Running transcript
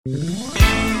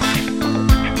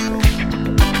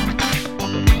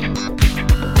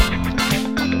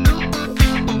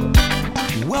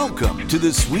to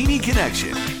the Sweeney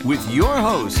Connection with your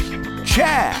host,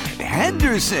 Chad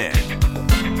Henderson.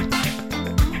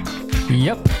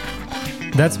 Yep,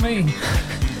 that's me.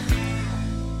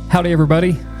 Howdy,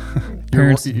 everybody.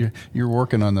 You're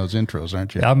working on those intros,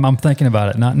 aren't you? I'm thinking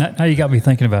about it. Now you got me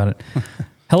thinking about it.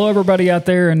 Hello, everybody out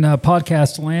there in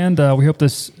podcast land. We hope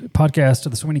this podcast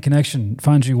of the Sweeney Connection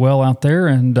finds you well out there.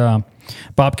 And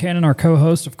Bob Cannon, our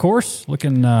co-host, of course,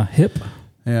 looking hip.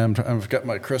 Yeah, I've got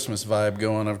my Christmas vibe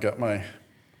going. I've got my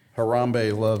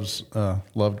Harambe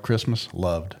loved Christmas.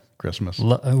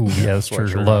 That's true.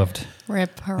 Loved.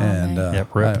 Rip Harambe. And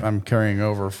rip. I'm carrying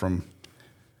over from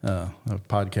a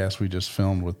podcast we just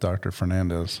filmed with Dr.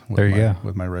 Fernandez. With There you go.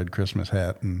 With my red Christmas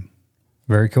hat and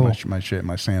Very cool. my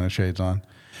Santa shades on.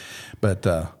 But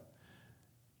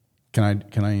can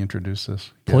I introduce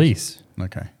this? Please. Yes.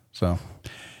 Okay. So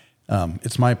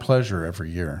it's my pleasure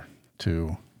every year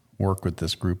to work with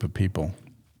this group of people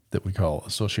that we call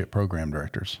Associate Program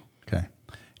Directors. Okay.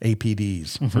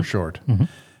 APDs for short.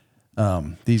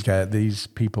 Mm-hmm. These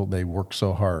people, they work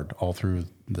so hard all through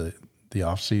the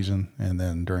off season and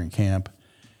then during camp.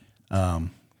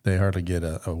 They hardly get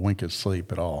a wink of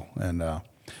sleep at all. And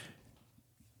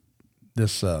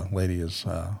this lady is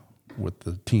with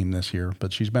the team this year,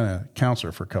 but she's been a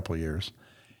counselor for a couple of years,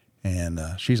 and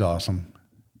she's awesome.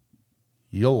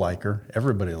 You'll like her.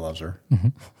 Everybody loves her. Mm-hmm.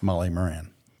 Molly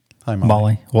Moran. Hi, Molly.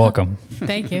 Molly, welcome.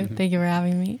 Thank you. Thank you for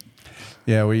having me.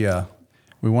 Yeah,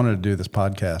 we wanted to do this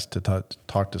podcast to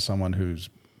talk to someone who's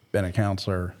been a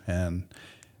counselor and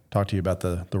talk to you about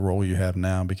the role you have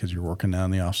now, because you're working now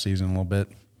in the off season a little bit.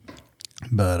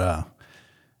 But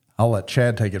I'll let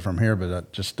Chad take it from here.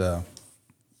 But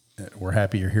we're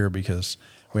happy you're here because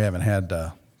we haven't had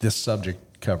this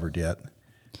subject covered yet,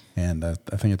 and I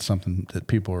think it's something that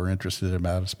people are interested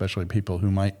about, especially people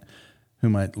who might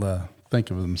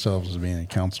think of themselves as being a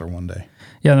counselor one day.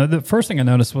 Yeah, the first thing I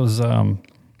noticed was I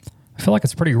feel like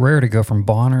it's pretty rare to go from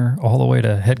Bonner all the way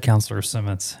to head counselor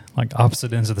Simmons, like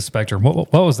opposite ends of the spectrum.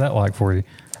 What was that like for you?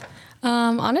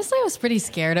 Honestly, I was pretty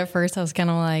scared at first. I was kind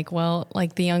of like, well,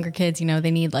 like the younger kids,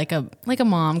 they need like a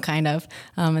mom kind of.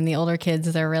 And the older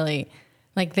kids, they're really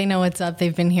like, they know what's up.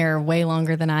 They've been here way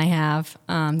longer than I have.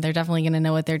 They're definitely going to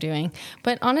know what they're doing.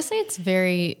 But honestly, it's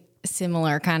very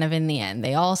similar kind of in the end.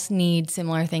 They all need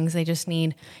similar things. They just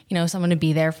need, someone to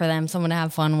be there for them, someone to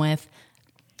have fun with,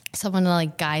 someone to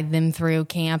like guide them through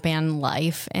camp and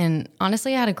life. And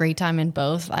honestly, I had a great time in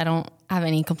both. I don't have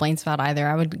any complaints about either.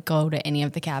 I would go to any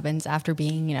of the cabins after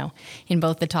being, in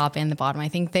both the top and the bottom. I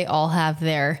think they all have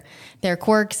their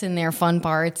quirks and their fun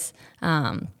parts.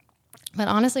 But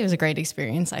honestly, it was a great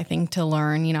experience, I think, to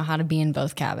learn, how to be in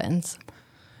both cabins.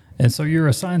 And so you're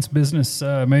a science business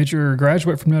major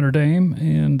graduate from Notre Dame.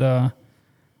 And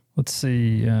let's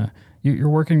see, you're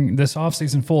working this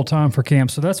off-season full-time for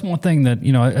camp. So that's one thing that,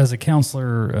 as a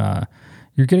counselor,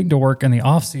 you're getting to work in the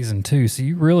off-season too. So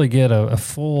you really get a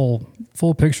full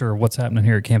picture of what's happening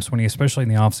here at Camp Sweeney, especially in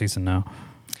the off-season now.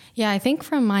 Yeah, I think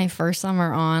from my first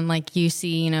summer on, like you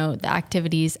see, the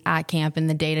activities at camp and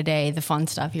the day-to-day, the fun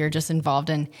stuff, you're just involved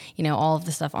in, all of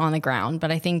the stuff on the ground.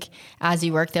 But I think as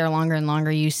you work there longer and longer,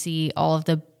 you see all of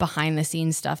the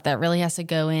behind-the-scenes stuff that really has to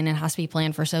go in and has to be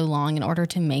planned for so long in order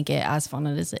to make it as fun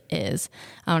as it is.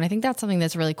 And I think that's something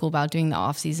that's really cool about doing the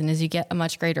off-season is you get a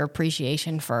much greater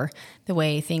appreciation for the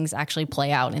way things actually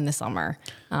play out in the summer,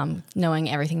 knowing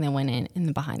everything that went in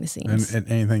the behind-the-scenes.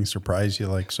 And anything surprise you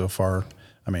like so far?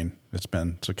 I mean,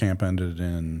 camp ended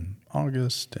in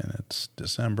August and it's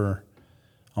December,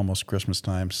 almost Christmas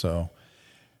time. So,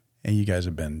 and you guys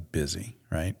have been busy,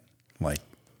 right? Like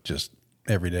just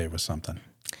every day was something.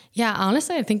 Yeah,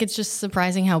 honestly, I think it's just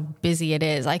surprising how busy it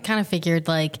is. I kind of figured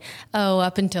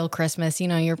up until Christmas,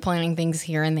 you're planning things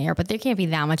here and there, but there can't be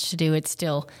that much to do. It's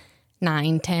still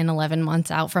 9, 10, 11 months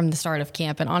out from the start of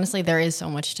camp. And honestly, there is so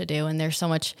much to do and there's so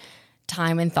much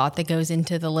time and thought that goes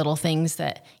into the little things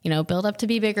that, build up to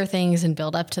be bigger things and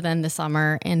build up to then the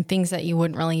summer and things that you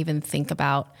wouldn't really even think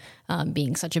about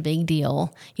being such a big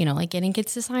deal, like getting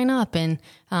kids to sign up and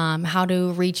how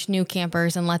to reach new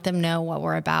campers and let them know what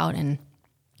we're about and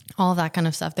all that kind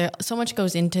of stuff. There so much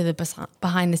goes into the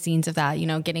behind the scenes of that.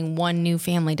 Getting one new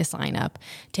family to sign up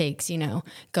takes,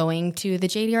 going to the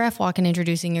JDRF walk and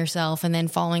introducing yourself and then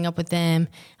following up with them,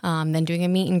 then doing a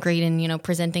meet and greet and,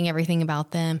 presenting everything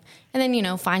about them. And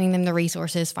then, finding them the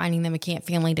resources, finding them a camp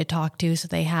family to talk to so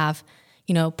they have,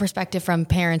 perspective from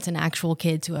parents and actual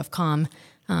kids who have come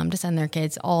to send their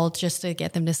kids, all just to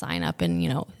get them to sign up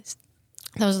and,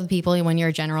 those are the people when you're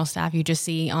a general staff, you just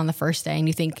see on the first day and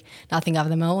you think nothing of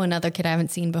them. Oh, another kid I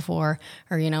haven't seen before.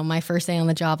 Or, my first day on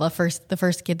the job, the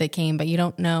first kid that came, but you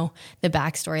don't know the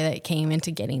backstory that came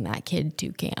into getting that kid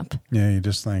to camp. Yeah, you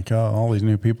just think, oh, all these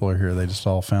new people are here. They just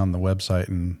all found the website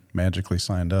and magically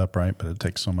signed up, right? But it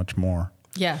takes so much more.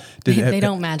 Yeah, they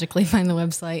don't magically find the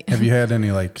website. Have you had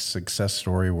any success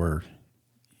story where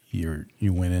you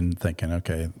went in thinking,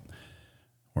 okay,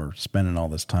 we're spending all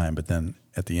this time, but then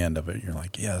at the end of it, you're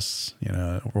like, yes,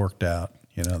 it worked out,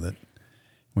 that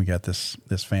we got this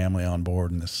family on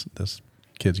board and this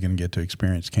kid's going to get to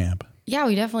experience camp? Yeah,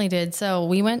 we definitely did. So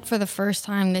we went for the first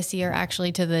time this year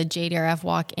actually to the JDRF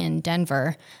walk in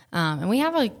Denver. And we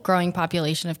have a growing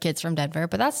population of kids from Denver,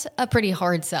 but that's a pretty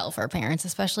hard sell for parents,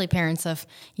 especially parents of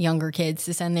younger kids,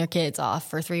 to send their kids off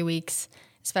for 3 weeks,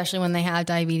 especially when they have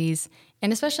diabetes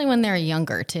and especially when they're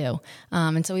younger too.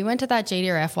 And so we went to that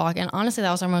JDRF walk, and honestly,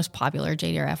 that was our most popular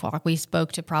JDRF walk. We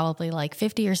spoke to probably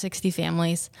 50 or 60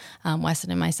 families,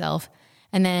 Weston and myself.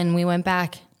 And then we went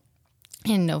back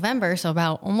in November, so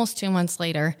about almost 2 months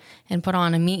later, and put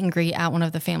on a meet and greet at one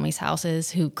of the family's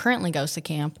houses who currently goes to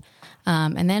camp.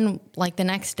 And then the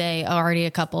next day, already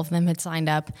a couple of them had signed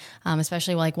up,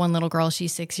 especially one little girl,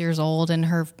 she's 6 years old,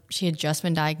 and she had just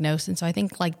been diagnosed. And so I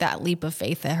think that leap of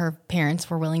faith that her parents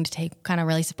were willing to take kind of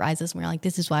really surprised us. And we were like,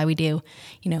 this is why we do,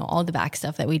 all the back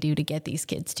stuff that we do to get these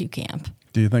kids to camp.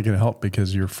 Do you think it helped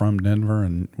because you're from Denver,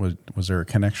 and was there a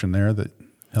connection there that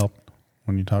helped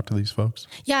when you talk to these folks?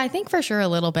 Yeah, I think for sure a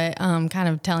little bit, kind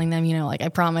of telling them, I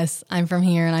promise I'm from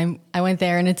here and I went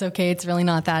there and it's okay. It's really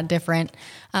not that different.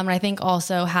 And I think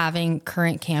also having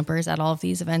current campers at all of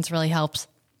these events really helps.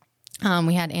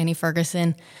 We had Annie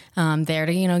Ferguson there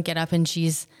to, get up, and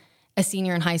she's a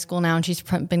senior in high school now, and she's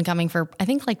been coming for, I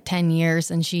think 10 years,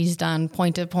 and she's done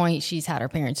point to point. She's had her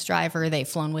parents drive her. They've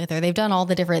flown with her. They've done all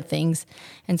the different things.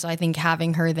 And so I think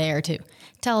having her there to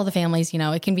tell the families,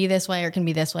 it can be this way or it can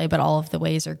be this way, but all of the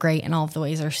ways are great and all of the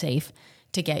ways are safe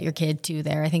to get your kid to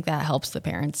there. I think that helps the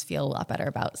parents feel a lot better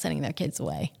about sending their kids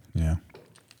away. Yeah.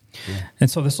 And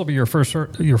so this will be your first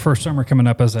summer coming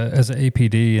up as a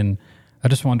APD. And I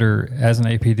just wonder, as an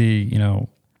APD,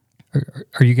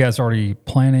 are you guys already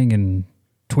planning and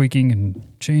tweaking and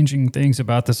changing things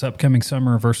about this upcoming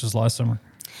summer versus last summer?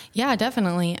 Yeah,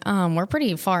 definitely. We're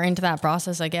pretty far into that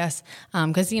process, I guess,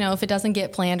 because, if it doesn't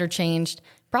get planned or changed,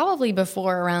 probably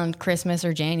before around Christmas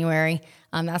or January,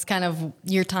 that's kind of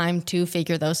your time to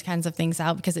figure those kinds of things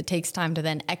out, because it takes time to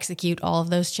then execute all of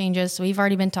those changes. So we've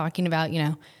already been talking about,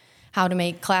 how to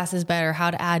make classes better, how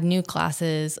to add new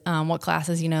classes, what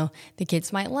classes, the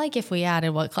kids might like if we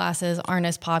added, what classes aren't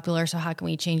as popular, so how can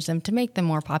we change them to make them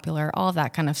more popular, all of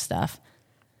that kind of stuff.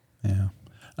 Yeah.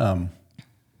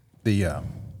 They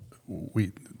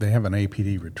have an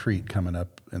APD retreat coming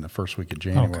up in the first week of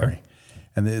January. Okay.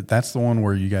 And that's the one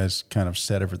where you guys kind of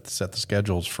set the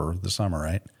schedules for the summer,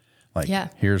 right?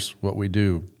 Here's what we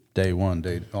do day one,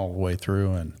 all the way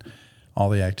through, and all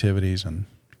the activities, and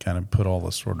kind of put all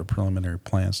the sort of preliminary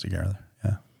plans together.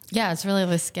 Yeah. Yeah, it's really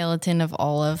the skeleton of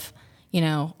all of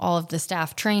the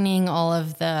staff training, all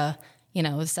of the,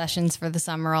 the sessions for the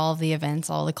summer, all of the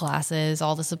events, all the classes,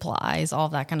 all the supplies, all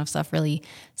of that kind of stuff really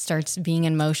starts being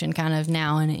in motion kind of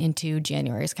now and into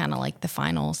January is kind of the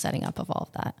final setting up of all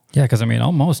of that. Yeah, because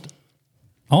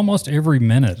almost every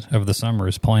minute of the summer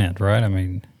is planned,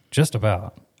 right? Just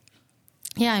about.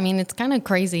 Yeah, it's kind of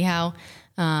crazy how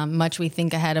much we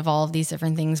think ahead of all of these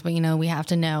different things, but we have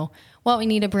to know what we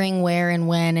need to bring where and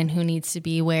when, and who needs to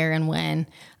be where and when.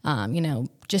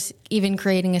 Just even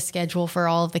creating a schedule for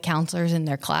all of the counselors in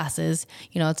their classes.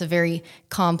 It's a very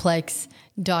complex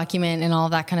document and all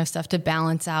that kind of stuff to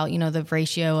balance out, the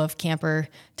ratio of camper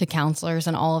to counselors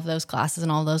and all of those classes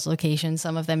and all those locations.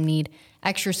 Some of them need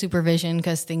extra supervision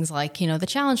because things like, the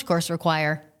challenge course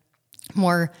require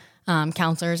more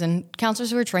counselors and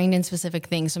counselors who are trained in specific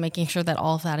things. So making sure that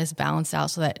all of that is balanced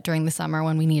out so that during the summer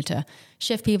when we need to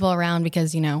shift people around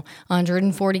because,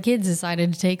 140 kids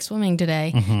decided to take swimming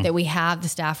today, that we have the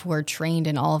staff who are trained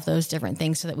in all of those different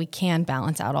things so that we can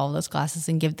balance out all of those classes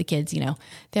and give the kids,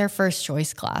 their first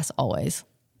choice class always.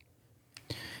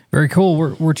 Very cool.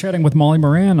 We're chatting with Molly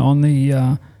Moran on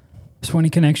the Sweeney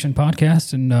Connection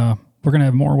podcast, and we're going to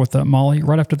have more with Molly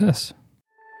right after this.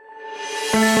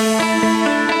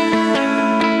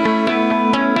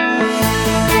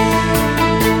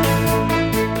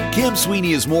 Camp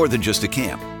Sweeney is more than just a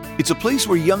camp. It's a place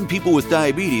where young people with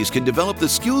diabetes can develop the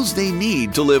skills they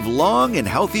need to live long and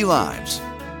healthy lives.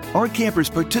 Our campers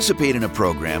participate in a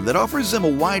program that offers them a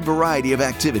wide variety of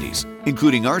activities,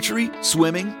 including archery,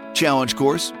 swimming, challenge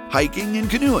course, hiking, and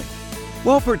canoeing.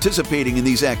 While participating in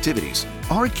these activities,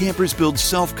 our campers build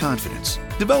self-confidence,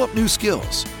 develop new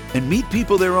skills, and meet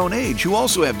people their own age who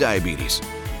also have diabetes.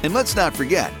 And let's not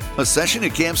forget, a session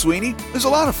at Camp Sweeney is a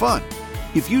lot of fun.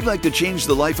 If you'd like to change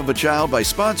the life of a child by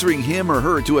sponsoring him or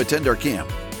her to attend our camp,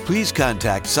 please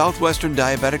contact Southwestern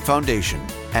Diabetic Foundation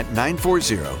at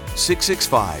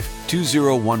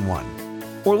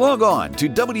 940-665-2011 or log on to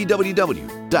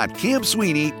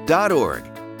www.campsweeney.org.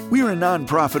 We are a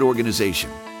nonprofit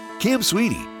organization. Camp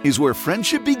Sweeney is where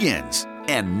friendship begins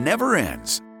and never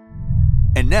ends.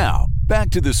 And now,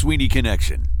 back to the Sweeney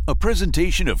Connection, a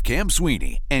presentation of Camp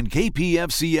Sweeney and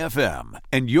KPFC-FM,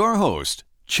 and your host,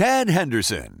 Chad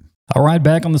Henderson. All right,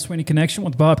 back on the Sweeney Connection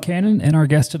with Bob Cannon and our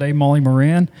guest today, Molly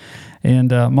Moran.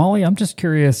 And Molly, I'm just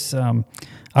curious, I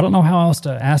don't know how else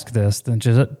to ask this than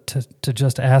to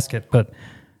just ask it, but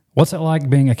what's it like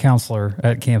being a counselor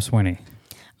at Camp Sweeney?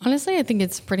 Honestly, I think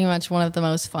it's pretty much one of the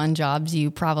most fun jobs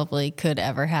you probably could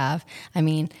ever have. I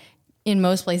mean, in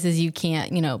most places you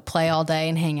can't, play all day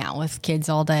and hang out with kids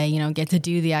all day, get to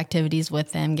do the activities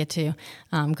with them, get to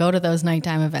go to those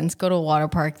nighttime events, go to a water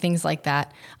park, things like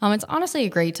that. It's honestly a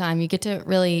great time. You get to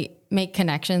really make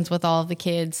connections with all of the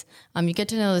kids. You get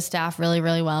to know the staff really,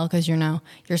 really well because, you're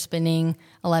spending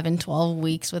 11, 12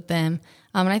 weeks with them.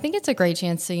 And I think it's a great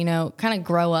chance to, kind of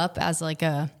grow up as like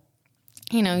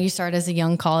you start as a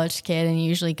young college kid and you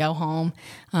usually go home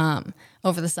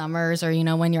over the summers or,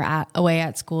 when you're away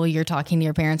at school, you're talking to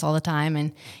your parents all the time.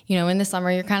 And, in the summer,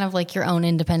 you're kind of like your own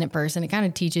independent person. It kind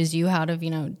of teaches you how to,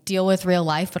 deal with real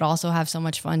life, but also have so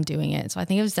much fun doing it. So I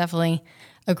think it was definitely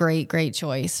a great, great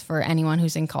choice for anyone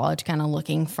who's in college kind of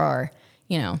looking for,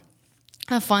 a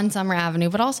fun summer avenue,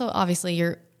 but also obviously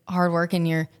you're hard work and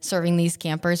you're serving these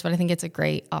campers. But I think it's a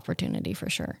great opportunity for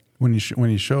sure. When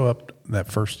you show up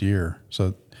that first year,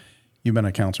 so you've been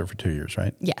a counselor for 2 years,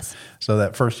 right? Yes. So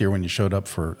that first year when you showed up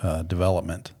for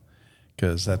development,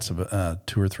 because that's a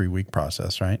 2 or 3 week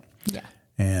process, right? Yeah.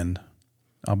 And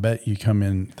I'll bet you come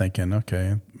in thinking,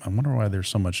 okay, I wonder why there's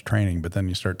so much training, but then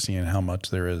you start seeing how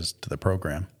much there is to the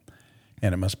program.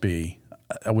 And it must be,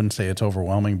 I wouldn't say it's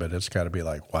overwhelming, but it's got to be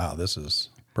like, wow, this is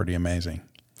pretty amazing,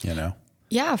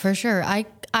 Yeah, for sure.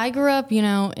 I grew up,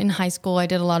 in high school. I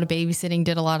did a lot of babysitting,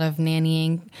 did a lot of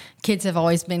nannying. Kids have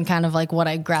always been kind of like what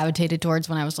I gravitated towards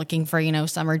when I was looking for,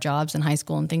 summer jobs in high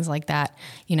school and things like that,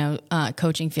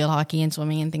 coaching field hockey and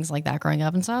swimming and things like that growing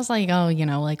up. And so I was like, oh,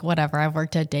 like whatever. I've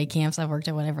worked at day camps. I've worked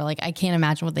at whatever. Like I can't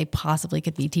imagine what they possibly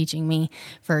could be teaching me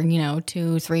for,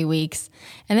 2-3 weeks.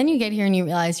 And then you get here and you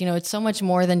realize, it's so much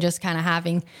more than just kind of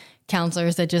having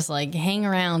counselors that just like hang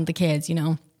around the kids,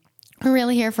 We're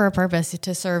really here for a purpose,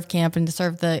 to serve camp and to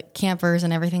serve the campers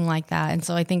and everything like that. And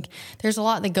so I think there's a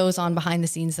lot that goes on behind the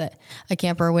scenes that a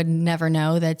camper would never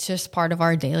know. That's just part of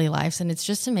our daily lives. And it's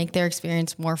just to make their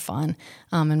experience more fun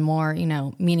and more,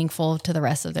 meaningful to the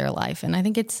rest of their life. And I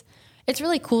think it's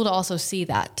really cool to also see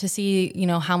that, to see,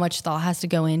 how much thought has to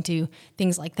go into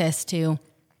things like this to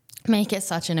make it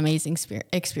such an amazing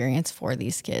experience for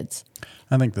these kids.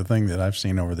 I think the thing that I've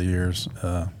seen over the years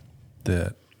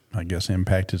that I guess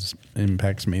impacts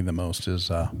me the most is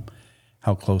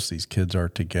how close these kids are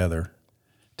together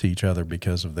to each other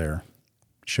because of their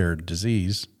shared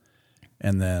disease,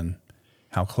 and then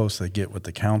how close they get with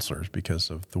the counselors because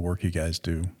of the work you guys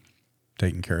do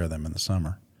taking care of them in the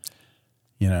summer.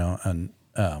 And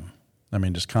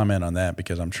just comment on that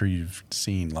because I'm sure you've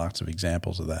seen lots of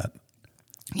examples of that.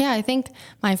 Yeah, I think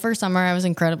my first summer, I was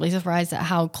incredibly surprised at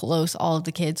how close all of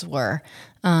the kids were.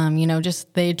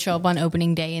 Just they'd show up on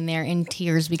opening day and they're in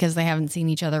tears because they haven't seen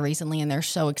each other recently and they're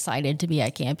so excited to be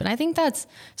at camp. And I think that's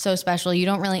so special. You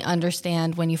don't really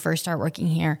understand when you first start working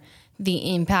here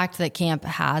the impact that camp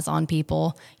has on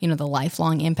people, the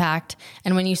lifelong impact.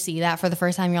 And when you see that for the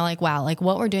first time, you're like, wow, like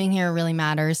what we're doing here really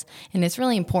matters. And it's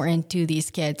really important to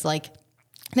these kids. Like,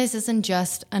 this isn't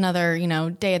just another,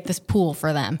 day at this pool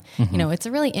for them. Mm-hmm. It's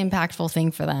a really impactful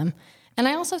thing for them. And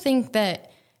I also think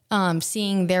that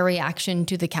seeing their reaction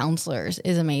to the counselors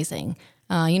is amazing.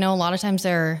 A lot of times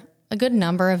there are a good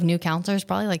number of new counselors,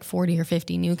 probably like 40 or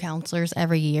 50 new counselors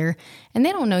every year, and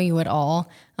they don't know you at all.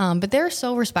 But they're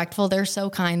so respectful. They're so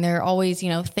kind. They're always,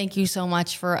 thank you so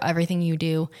much for everything you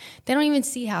do. They don't even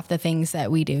see half the things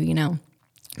that we do,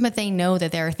 But they know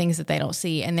that there are things that they don't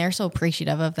see, and they're so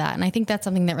appreciative of that. And I think that's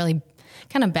something that really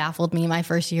kind of baffled me my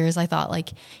first years. I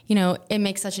thought it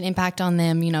makes such an impact on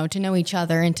them, to know each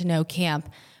other and to know camp.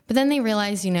 But then they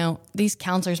realize, these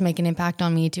counselors make an impact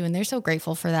on me too, and they're so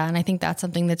grateful for that. And I think that's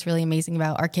something that's really amazing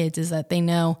about our kids is that they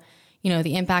know,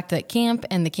 the impact that camp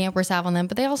and the campers have on them,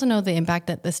 but they also know the impact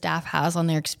that the staff has on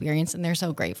their experience, and they're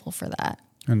so grateful for that.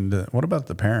 And what about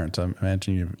the parents? I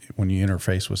imagine when you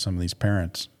interface with some of these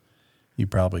parents, you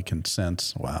probably can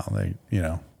sense, wow,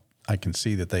 I can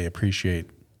see that they appreciate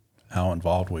how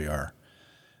involved we are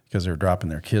because they're dropping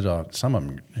their kid off. Some of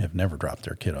them have never dropped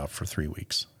their kid off for 3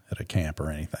 weeks at a camp or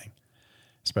anything,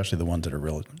 especially the ones that are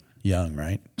real young,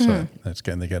 right? So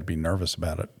they got to be nervous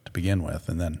about it to begin with.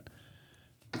 And then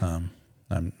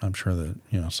I'm sure that,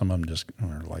 some of them just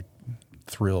are like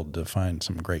thrilled to find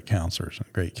some great counselors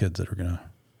and great kids that are going to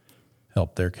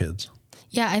help their kids.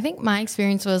 Yeah, I think my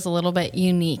experience was a little bit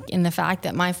unique in the fact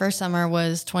that my first summer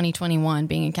was 2021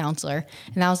 being a counselor.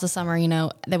 And that was the summer,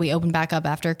 that we opened back up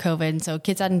after COVID. And so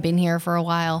kids hadn't been here for a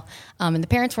while. And the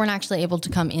parents weren't actually able to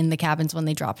come in the cabins when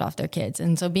they dropped off their kids.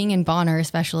 And so being in Bonner,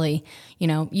 especially,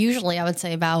 usually I would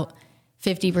say about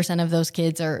 50% of those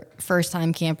kids are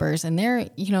first-time campers, and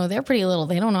they're pretty little.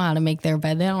 They don't know how to make their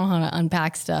bed. They don't know how to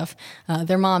unpack stuff.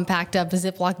 Their mom packed up a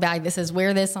Ziploc bag that says,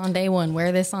 wear this on day 1,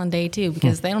 wear this on day 2,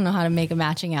 because they don't know how to make a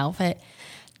matching outfit.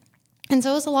 And so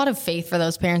it was a lot of faith for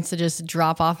those parents to just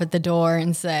drop off at the door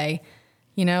and say,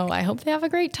 I hope they have a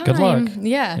great time. Good luck.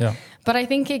 Yeah. But I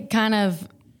think it kind of,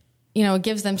 it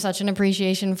gives them such an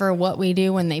appreciation for what we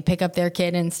do when they pick up their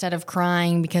kid. Instead of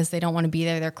crying because they don't want to be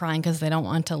there, they're crying because they don't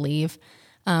want to leave.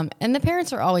 And the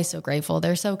parents are always so grateful.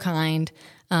 They're so kind.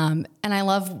 And I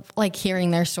love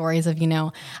hearing their stories of,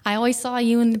 I always saw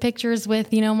you in the pictures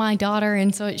with, my daughter.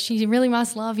 And so she really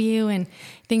must love you and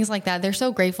things like that. They're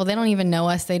so grateful. They don't even know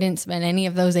us. They didn't spend any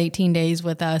of those 18 days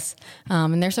with us.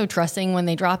 And they're so trusting when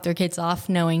they drop their kids off,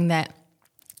 knowing that,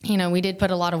 we did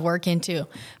put a lot of work into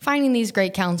finding these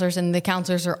great counselors, and the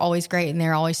counselors are always great and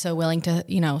they're always so willing to,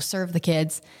 serve the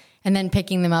kids, and then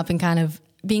picking them up and kind of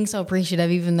being so appreciative,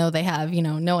 even though they have,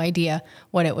 no idea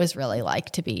what it was really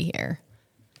like to be here.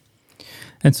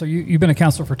 And so you've been a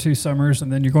counselor for 2 summers,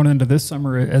 and then you're going into this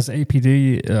summer as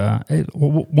APD,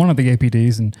 one of the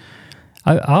APDs. And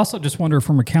I also just wonder,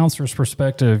 from a counselor's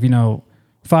perspective,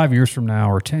 5 years from now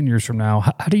or 10 years from now,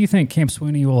 how do you think Camp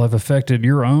Sweeney will have affected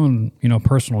your own,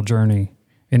 personal journey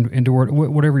into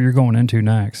whatever you're going into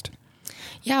next?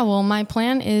 Yeah, well, my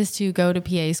plan is to go to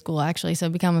PA school, actually, so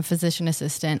become a physician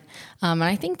assistant. And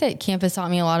I think that camp has taught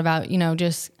me a lot about,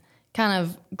 just kind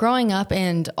of growing up,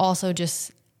 and also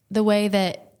just the way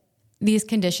that these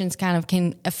conditions kind of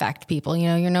can affect people.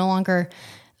 I'm no longer,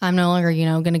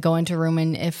 going to go into a room,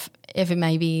 and if it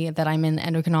may be that I'm in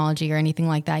endocrinology or anything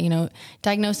like that,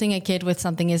 diagnosing a kid with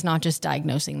something is not just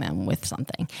diagnosing them with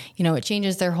something. It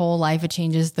changes their whole life. It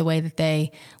changes the way that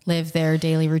they live their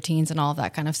daily routines and all of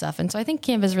that kind of stuff. And so I think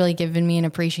camp has really given me an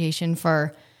appreciation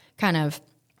for kind of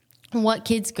what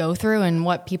kids go through and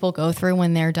what people go through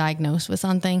when they're diagnosed with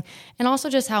something, and also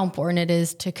just how important it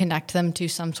is to connect them to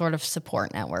some sort of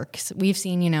support network. So we've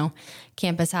seen,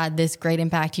 camp has had this great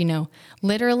impact,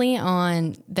 literally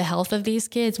on the health of these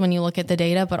kids when you look at the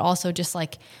data, but also just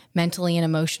mentally and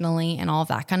emotionally and all of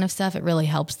that kind of stuff. It really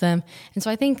helps them. And so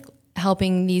I think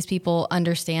helping these people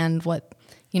understand what,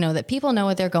 that people know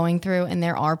what they're going through, and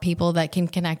there are people that can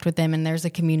connect with them, and there's a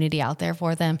community out there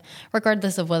for them,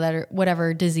 regardless of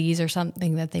whatever disease or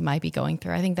something that they might be going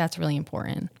through. I think that's really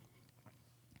important.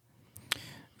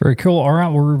 Very cool. All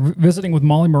right, we're visiting with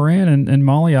Molly Moran, and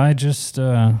Molly, I just,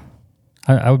 I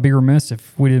would be remiss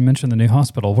if we didn't mention the new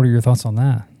hospital. What are your thoughts on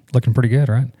that? Looking pretty good,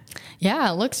 right?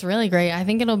 Yeah, it looks really great. I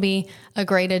think it'll be a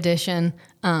great addition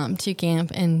to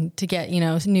camp, and to get,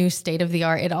 new state of the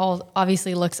art. It all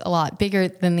obviously looks a lot bigger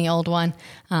than the old one.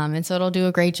 And so it'll do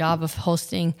a great job of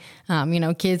hosting,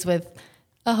 kids with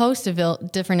a host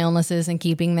of different illnesses, and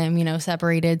keeping them,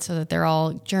 separated so that they're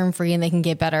all germ free and they can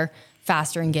get better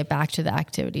faster and get back to the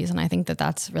activities. And I think that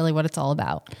that's really what it's all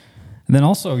about. And then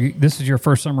also, this is your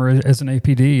first summer as an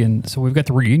APD, and so we've got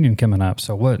the reunion coming up.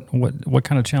 So what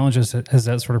kind of challenges has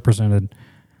that sort of presented?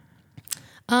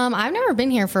 I've never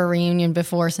been here for a reunion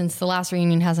before, since the last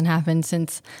reunion hasn't happened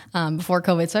since before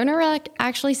COVID. So I've never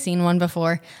actually seen one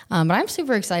before, but I'm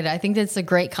super excited. I think that's a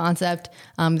great concept.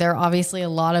 There are obviously a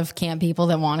lot of camp people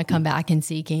that want to come back and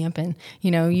see camp. And,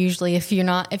 usually if you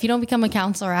don't become a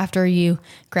counselor after you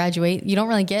graduate, you don't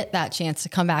really get that chance to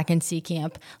come back and see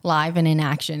camp live and in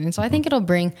action. And so I think it'll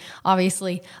bring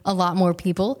obviously a lot more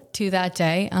people to that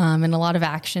day, and a lot of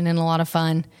action and a lot of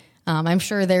fun. I'm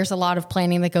sure there's a lot of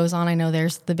planning that goes on. I know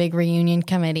there's the big reunion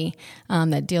committee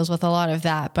that deals with a lot of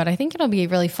that. But I think it'll be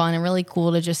really fun and really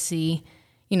cool to just see,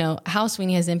 how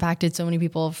Sweeney has impacted so many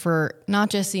people for not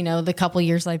just, the couple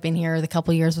years I've been here, or the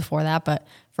couple years before that, but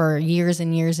for years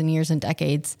and years and years and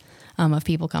decades of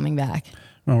people coming back.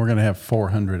 Well, we're going to have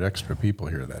 400 extra people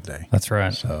here that day. That's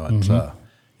right. So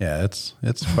it's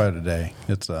it's quite a day.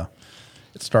 It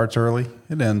starts early,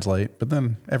 it ends late, but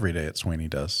then every day at Sweeney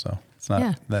does. So it's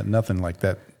not that nothing like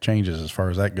that changes as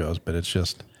far as that goes, but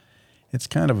it's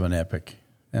kind of an epic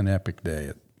an epic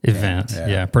day.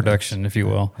 Event, production, if you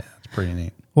will. Yeah, it's pretty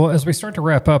neat. Well, as we start to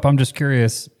wrap up, I'm just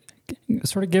curious,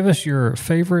 sort of give us your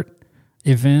favorite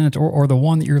event or the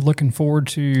one that you're looking forward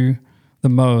to the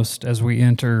most as we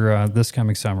enter this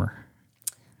coming summer.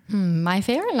 My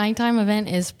favorite nighttime event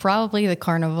is probably the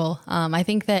carnival. I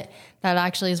think that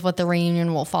actually is what the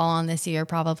reunion will fall on this year,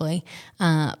 probably.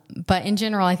 But in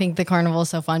general, I think the carnival is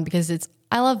so fun because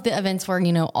I love the events where,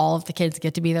 all of the kids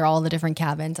get to be there, all the different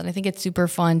cabins. And I think it's super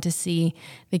fun to see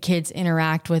the kids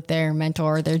interact with their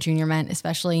mentor, their junior ment,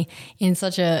 especially in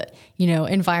such a,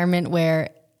 environment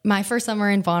where my first summer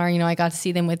in Bonner, I got to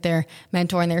see them with their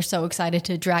mentor, and they're so excited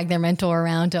to drag their mentor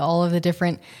around to all of the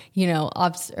different,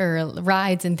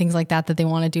 rides and things like that they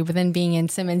want to do. But then being in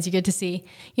Simmons, you get to see,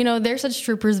 they're such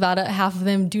troopers about it. Half of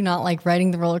them do not like riding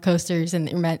the roller coasters, and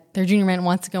their junior ment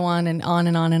wants to go on and on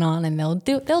and on and on, and they'll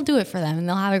do it for them, and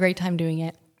they'll have a great time doing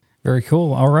it. Very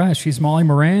cool. All right. She's Molly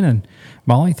Moran. And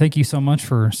Molly, thank you so much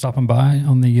for stopping by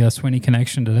on the Sweeney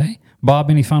Connection today.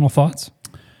 Bob, any final thoughts?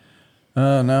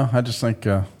 No, I just think,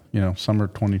 summer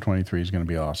 2023 is going to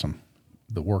be awesome.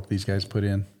 The work these guys put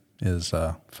in is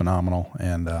phenomenal.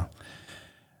 And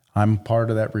I'm part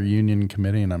of that reunion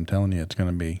committee, and I'm telling you, it's going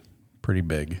to be pretty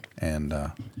big. And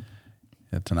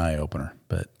it's an eye-opener.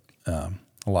 But a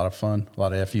lot of fun, a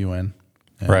lot of FUN.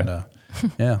 And, right.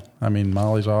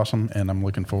 Molly's awesome, and I'm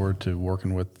looking forward to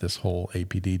working with this whole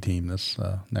APD team this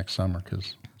next summer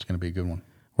because it's going to be a good one.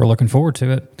 We're looking forward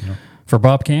to it. Yeah. For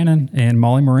Bob Cannon and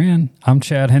Molly Moran, I'm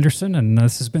Chad Henderson, and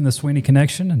this has been the Sweeney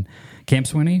Connection. And Camp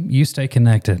Sweeney, you stay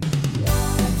connected.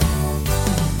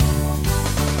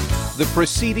 The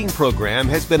preceding program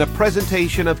has been a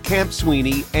presentation of Camp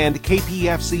Sweeney and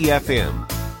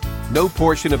KPFC-FM. No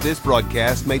portion of this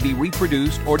broadcast may be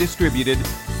reproduced or distributed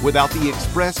without the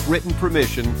express written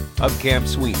permission of Camp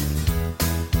Sweeney.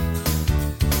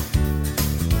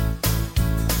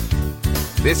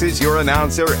 This is your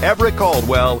announcer, Everett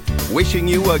Caldwell, wishing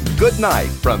you a good night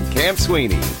from Camp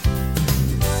Sweeney.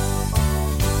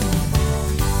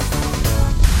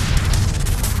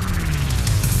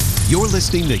 You're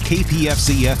listening to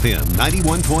KPFC-FM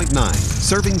 91.9,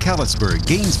 serving Callisburg,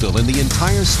 Gainesville, and the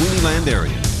entire Sweeneyland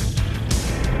area.